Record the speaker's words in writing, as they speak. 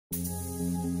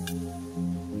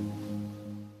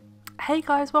Hey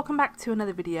guys, welcome back to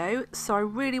another video. So I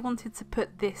really wanted to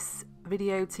put this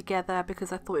video together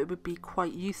because I thought it would be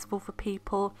quite useful for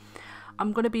people.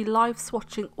 I'm going to be live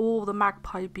swatching all the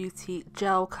Magpie Beauty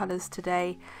gel colours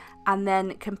today and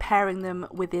then comparing them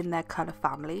within their colour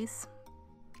families.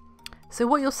 So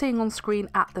what you're seeing on screen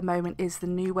at the moment is the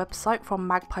new website from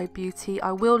Magpie Beauty.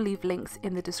 I will leave links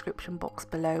in the description box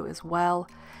below as well.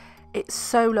 It's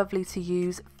so lovely to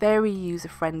use, very user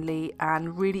friendly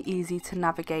and really easy to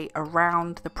navigate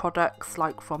around the products,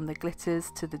 like from the glitters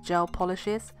to the gel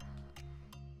polishes.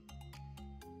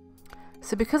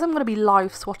 So because I'm going to be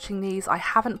live swatching these, I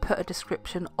haven't put a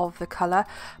description of the colour,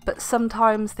 but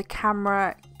sometimes the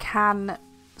camera can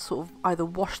sort of either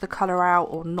wash the colour out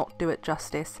or not do it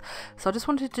justice. So I just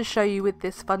wanted to show you with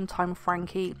this Funtime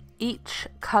Frankie, each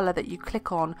colour that you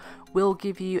click on will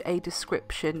give you a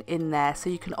description in there, so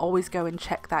you can always go and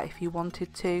check that if you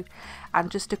wanted to. And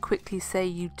just to quickly say,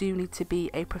 you do need to be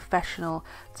a professional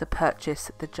to purchase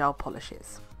the gel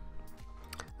polishes.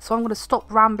 So I'm going to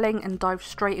stop rambling and dive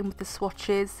straight in with the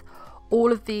swatches.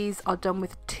 All of these are done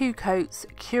with 2 coats,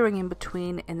 curing in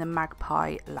between in the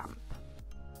Magpie lamp.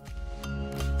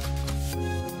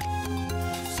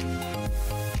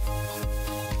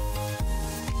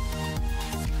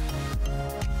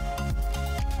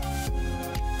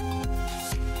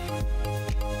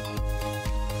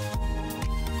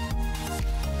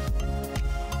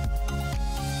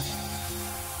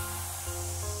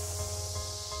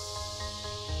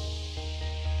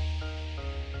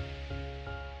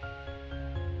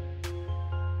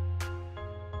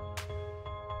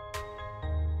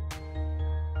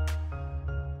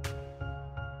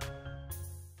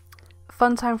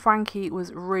 Funtime Frankie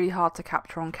was really hard to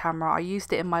capture on camera. I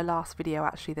used it in my last video,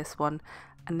 actually, this one,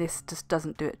 and this just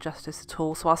doesn't do it justice at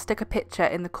all. So I'll stick a picture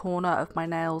in the corner of my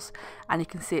nails and you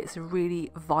can see it's a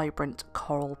really vibrant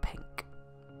coral pink.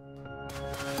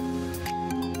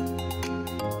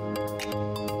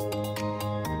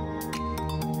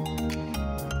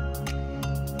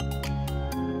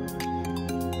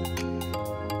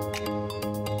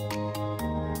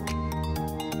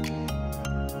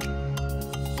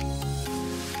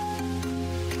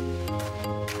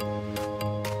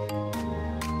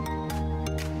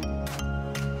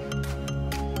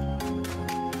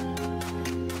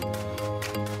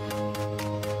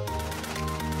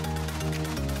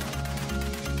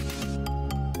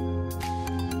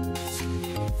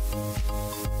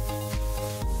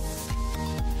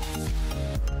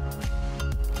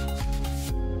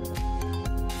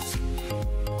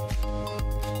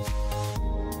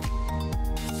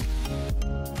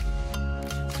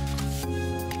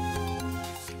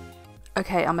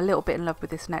 Okay, I'm a little bit in love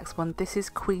with this next one. This is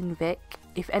Queen Vic.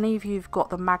 If any of you have got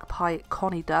the Magpie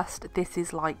Connie dust, this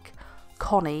is like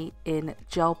Connie in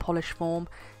gel polish form.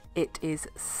 It is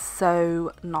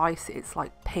so nice. It's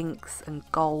like pinks and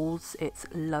golds. It's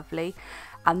lovely.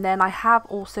 And then I have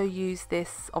also used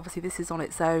this, obviously this is on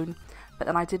its own, but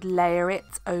then I did layer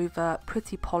it over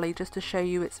Pretty Polly just to show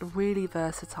you it's really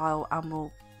versatile and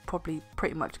will probably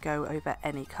pretty much go over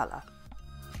any colour.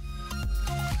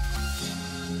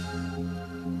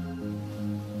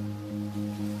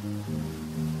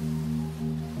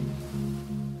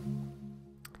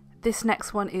 This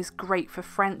next one is great for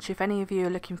French. If any of you are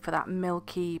looking for that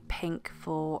milky pink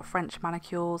for French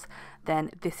manicures, then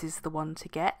this is the one to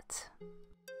get.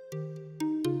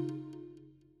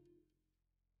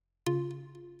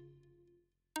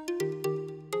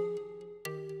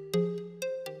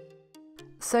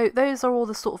 So those are all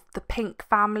the sort of the pink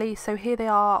family. So here they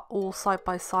are all side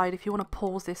by side. If you want to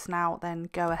pause this now, then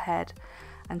go ahead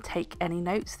and take any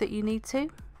notes that you need to.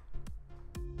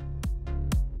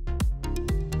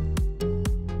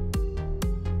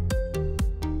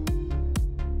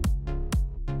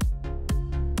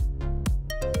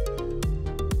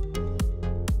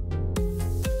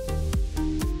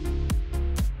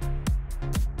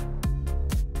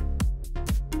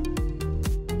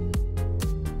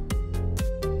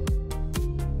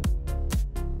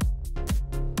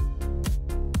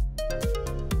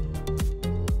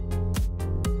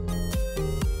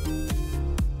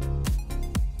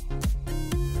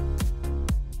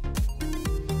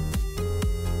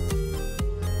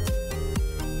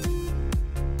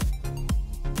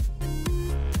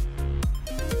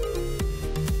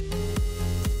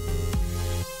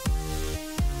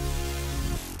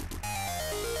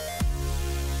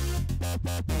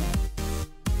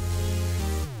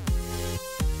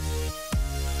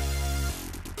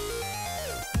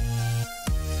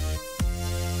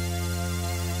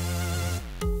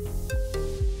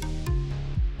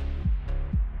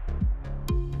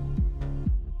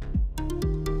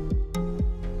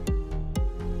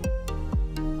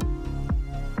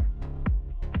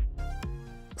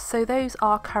 So those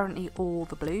are currently all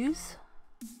the blues.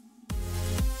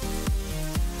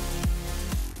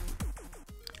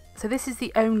 So this is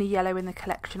the only yellow in the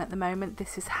collection at the moment.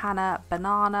 This is Hannah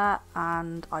Banana,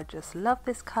 and I just love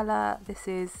this colour.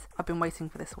 I've been waiting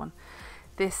for this one.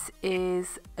 This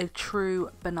is a true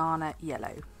banana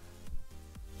yellow.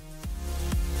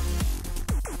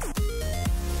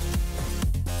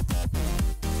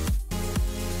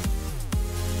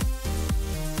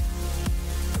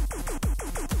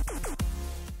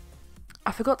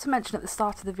 I forgot to mention at the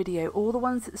start of the video, all the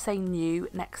ones that say new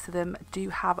next to them do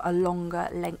have a longer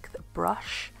length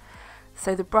brush.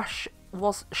 So the brush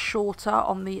was shorter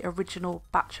on the original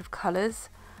batch of colours.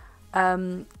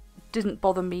 Didn't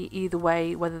bother me either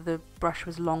way whether the brush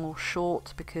was long or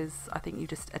short, because I think you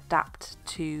just adapt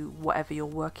to whatever you're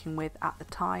working with at the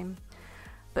time.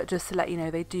 But just to let you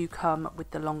know, they do come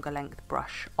with the longer length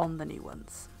brush on the new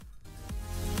ones.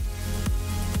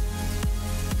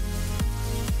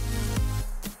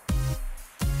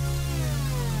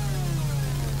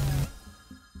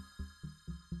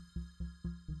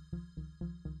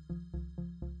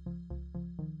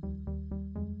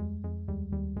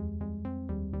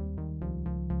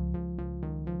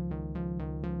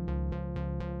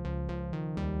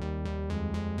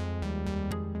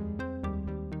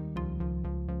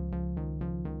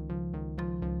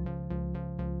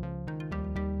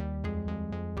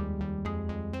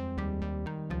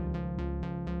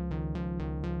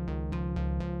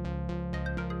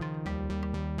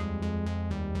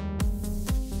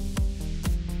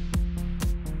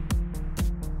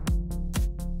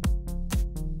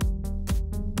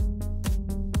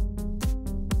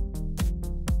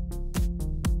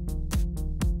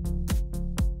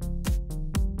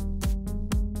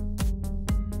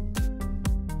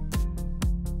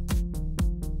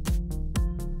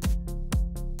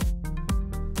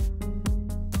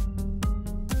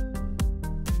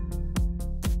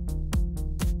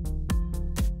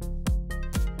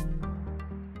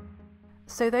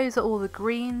 So those are all the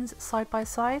greens side by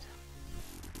side.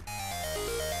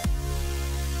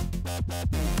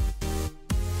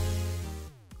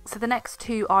 So the next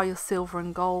two are your silver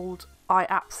and gold. I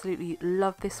absolutely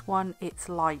love this one. It's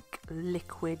like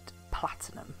liquid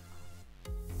platinum.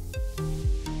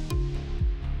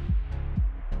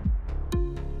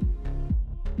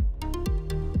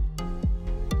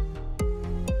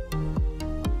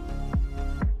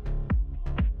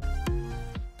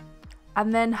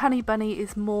 And then Honey Bunny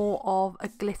is more of a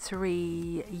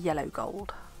glittery yellow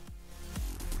gold.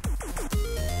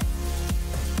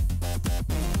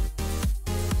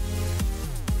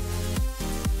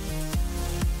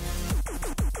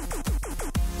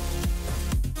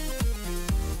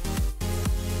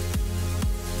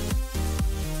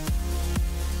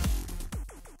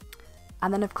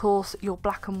 And then of course your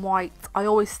black and white. I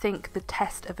always think the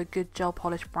test of a good gel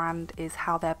polish brand is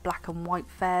how their black and white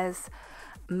fares.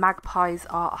 Magpies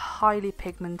are highly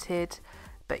pigmented,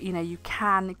 but you know, you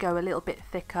can go a little bit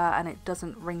thicker and it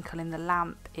doesn't wrinkle in the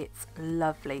lamp. It's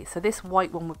lovely. So this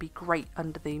white one would be great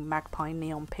under the Magpie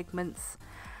neon pigments.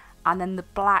 And then the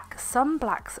black, some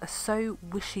blacks are so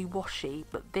wishy-washy,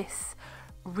 but this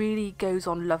really goes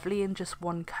on lovely in just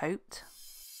one coat.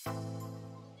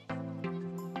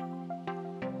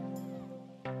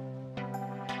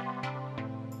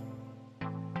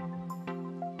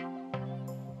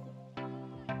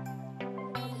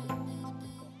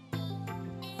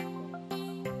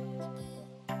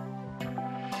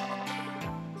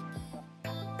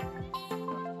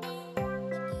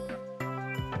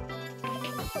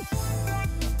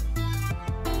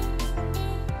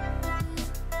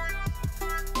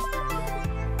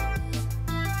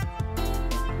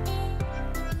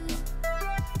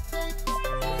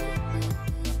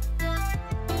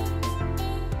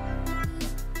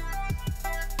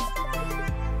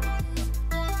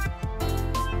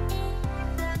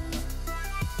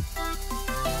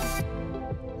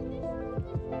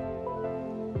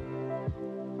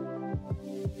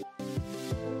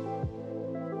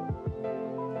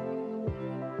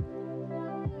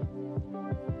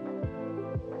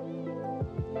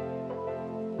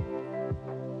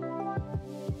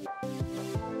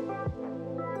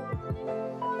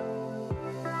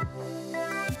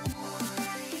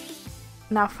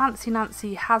 Now Fancy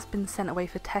Nancy has been sent away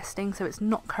for testing, so it's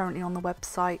not currently on the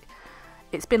website.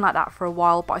 It's been like that for a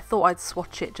while, but I thought I'd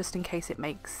swatch it just in case it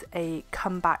makes a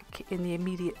comeback in the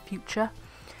immediate future.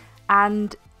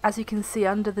 And as you can see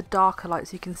under the darker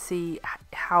lights, you can see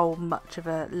how much of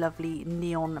a lovely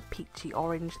neon peachy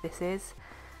orange this is.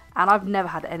 And I've never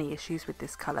had any issues with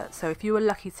this colour, so if you were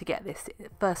lucky to get this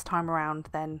first time around,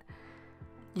 then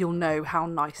you'll know how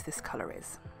nice this colour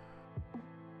is.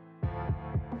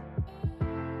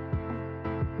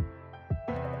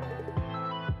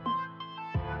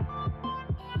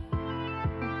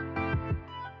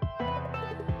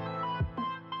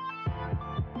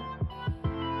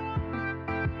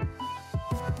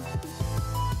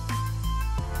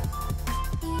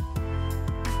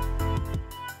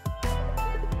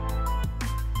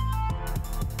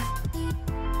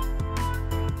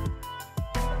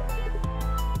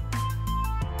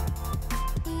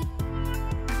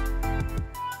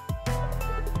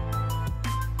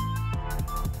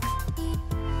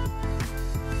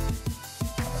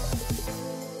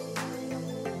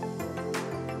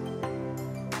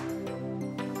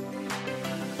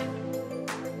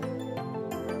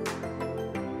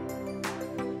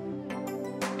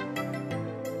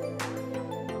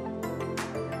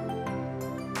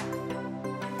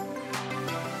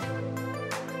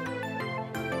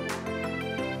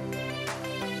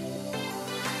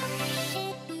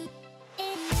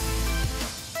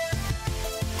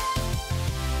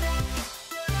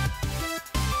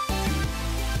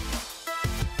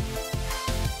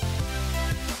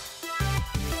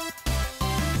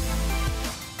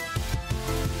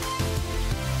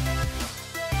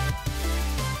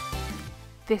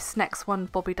 This next one,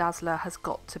 Bobby Dazzler, has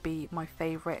got to be my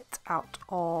favourite out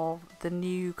of the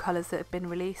new colours that have been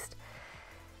released.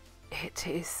 It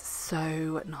is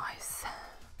so nice.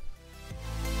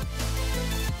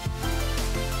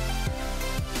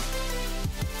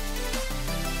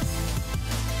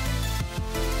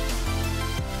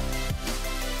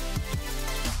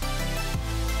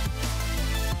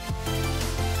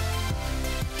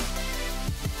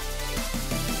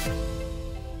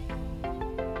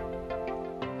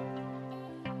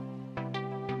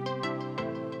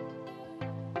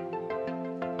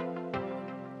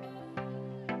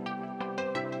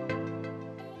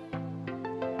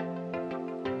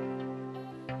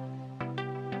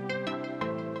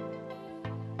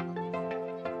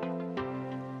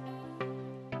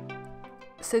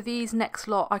 So these next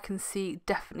lot I can see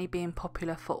definitely being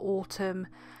popular for autumn.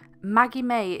 Maggie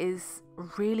May is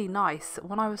really nice.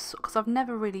 Because I've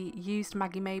never really used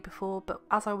Maggie May before, but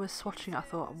as I was swatching I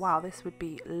thought, wow, this would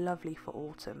be lovely for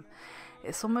autumn.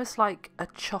 It's almost like a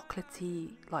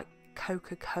chocolatey, like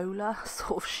Coca-Cola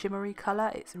sort of shimmery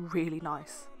colour. It's really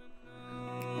nice.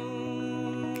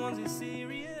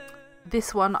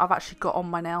 This one I've actually got on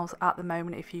my nails at the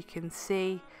moment, if you can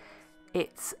see.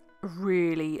 It's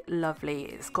really lovely.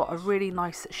 It's got a really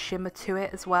nice shimmer to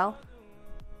it as well.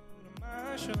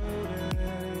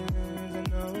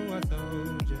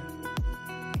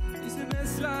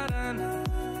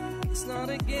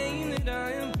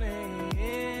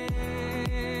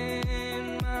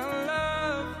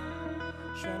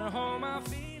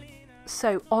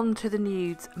 So on to the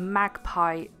nudes.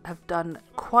 Magpie have done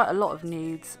quite a lot of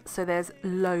nudes, so there's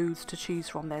loads to choose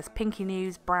from. There's pinky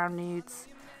nudes, brown nudes,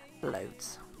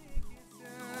 loads.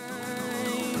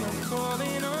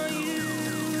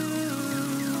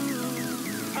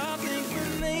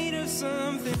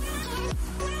 Something.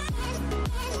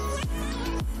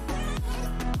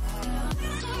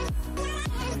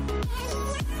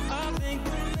 I think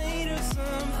we're made of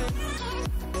something.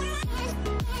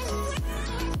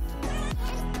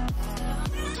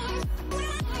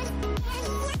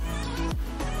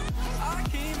 I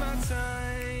keep my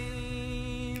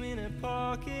time in a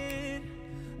pocket.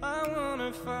 I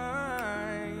wanna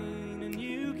find a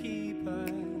new keeper.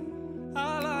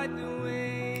 I like the way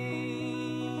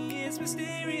it's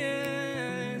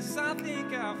mysterious. I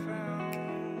think I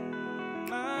found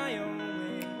my own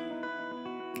way.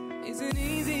 Isn't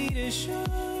easy to show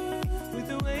with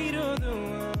the weight of the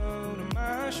world on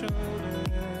my shoulders.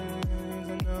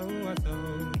 I know I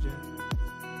told you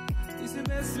it's the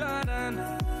best light I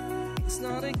know. It's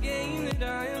not a game that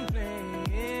I am playing.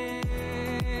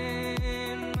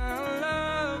 My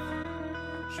love,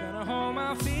 trying to hold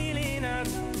my feeling. I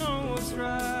don't know what's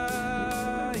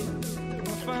right.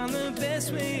 Find the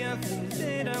best way, I think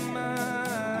that I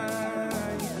might.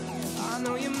 I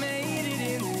know you made it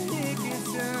in the nick of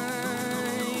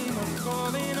time. I'm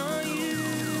calling on you.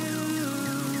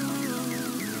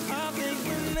 I think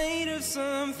we're made of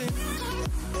something.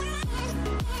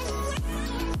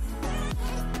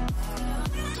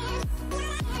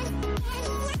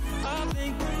 I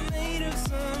think we're made of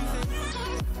something.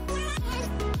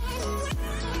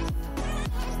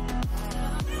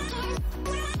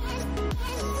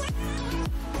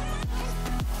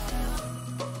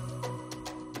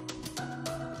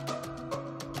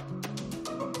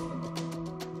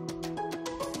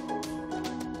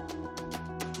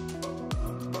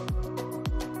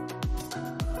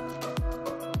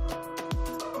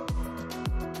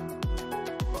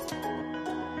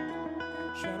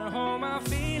 Hold my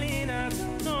feeling, I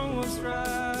don't know what's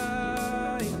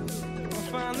right. I'll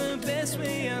find the best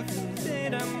way, I think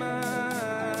that I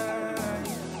might.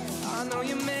 I know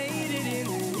you made it in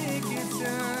the nick of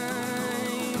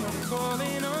time. I'm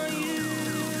calling on you.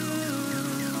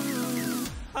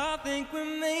 I think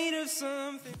we're made of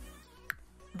something.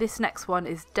 This next one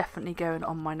is definitely going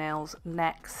on my nails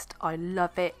next. I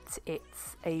love it.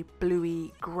 It's a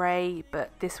bluey grey,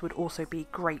 but this would also be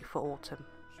great for autumn.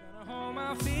 Hold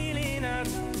my feeling, I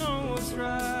don't know what's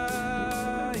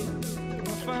right.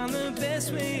 I'll find the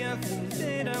best way, I think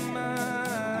that I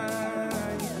might.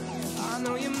 I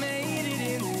know you made it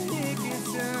in the nick of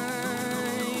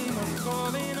time. I'm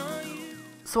calling on you.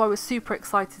 So I was super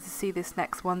excited to see this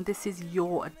next one. This is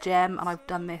Your Gem, and I've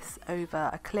done this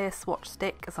over a clear swatch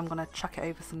stick, as I'm going to chuck it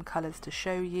over some colours to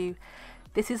show you.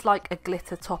 This is like a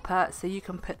glitter topper, so you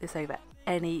can put this over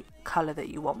any colour that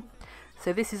you want.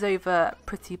 So this is over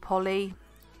Pretty Polly,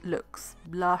 looks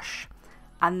lush,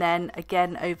 and then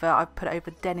again over, I've put it over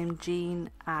Denim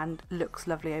Jean and looks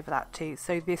lovely over that too.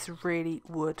 So this really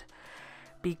would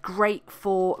be great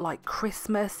for like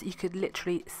Christmas. You could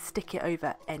literally stick it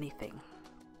over anything.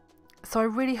 So I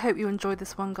really hope you enjoyed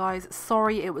this one, guys.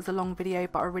 Sorry it was a long video,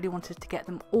 but I really wanted to get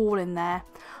them all in there.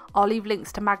 I'll leave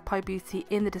links to Magpie Beauty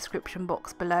in the description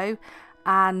box below.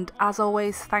 And as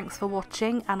always, thanks for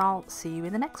watching, and I'll see you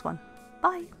in the next one.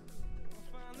 Bye.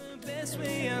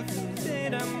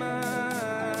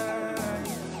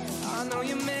 I know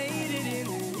you